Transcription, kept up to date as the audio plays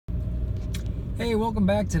Hey, welcome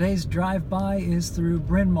back. Today's drive-by is through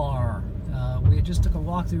Bryn Mawr. We just took a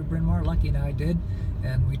walk through Bryn Mawr, Lucky and I did,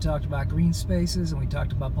 and we talked about green spaces and we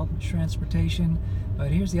talked about public transportation. But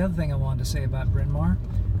here's the other thing I wanted to say about Bryn Mawr.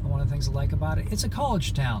 One of the things I like about it, it's a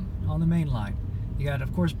college town on the main line. You got,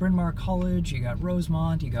 of course, Bryn Mawr College, you got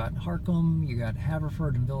Rosemont, you got Harcum, you got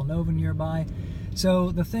Haverford and Villanova nearby.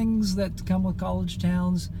 So the things that come with college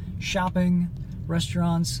towns: shopping,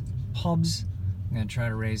 restaurants, pubs. I'm going to try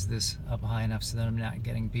to raise this up high enough so that I'm not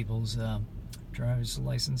getting people's driver's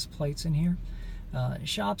license plates in here.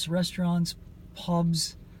 Shops, restaurants,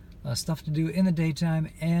 pubs, stuff to do in the daytime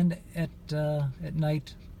and at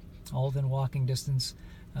night, all within walking distance.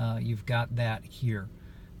 You've got that here.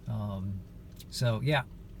 So yeah,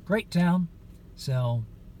 great town. So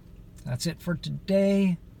that's it for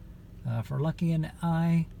today. For Lucky and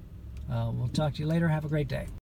I, we'll talk to you later. Have a great day.